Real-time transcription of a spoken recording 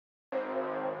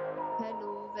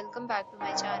welcome back to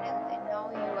my channel, and now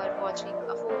you are watching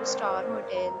a 4-star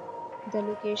hotel. The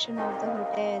location of the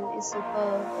hotel is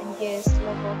superb and guests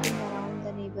love walking around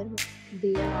the neighborhood.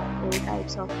 There are 4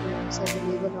 types of rooms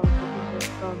available on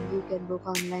booking.com. You can book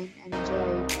online and enjoy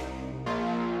it.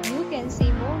 You can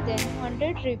see more than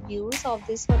 100 reviews of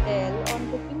this hotel on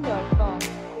booking.com.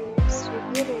 Its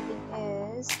review rating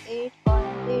is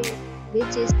 8.8,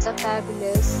 which is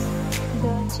fabulous.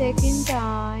 The check-in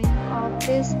time of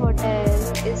this hotel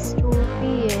is 2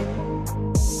 p.m.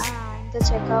 and the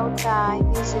checkout time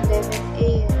is 11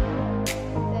 a.m.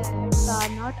 Pets are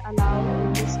not allowed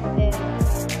in this hotel.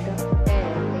 The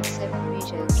hotel accepts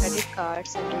major credit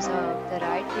cards and reserves the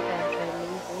right to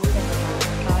temporarily hold an amount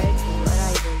prior to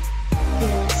arrival.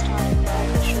 Guests are required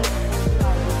to show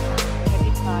a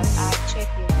credit card at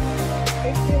check-in.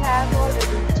 If you have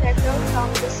already checked out from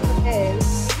this hotel,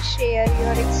 please share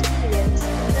your experience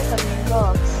in the comment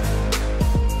box.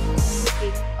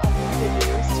 Booking or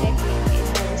reviews, check link in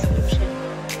the description.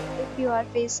 If you are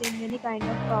facing any kind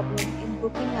of problem in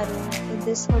booking a room in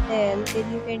this hotel,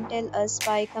 then you can tell us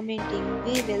by commenting.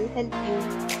 We will help you.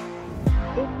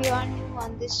 If you are new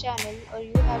on this channel or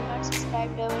you have not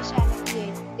subscribed our channel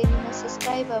yet, then you must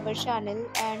subscribe our channel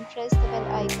and press the bell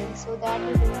icon so that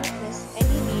you do not miss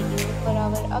any video for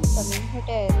our upcoming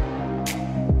hotel.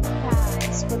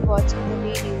 Thanks for watching the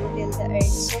video till the end.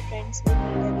 So friends, we'll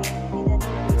meet again in a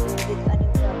new video with a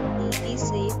new property. Be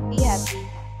safe, be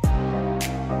happy.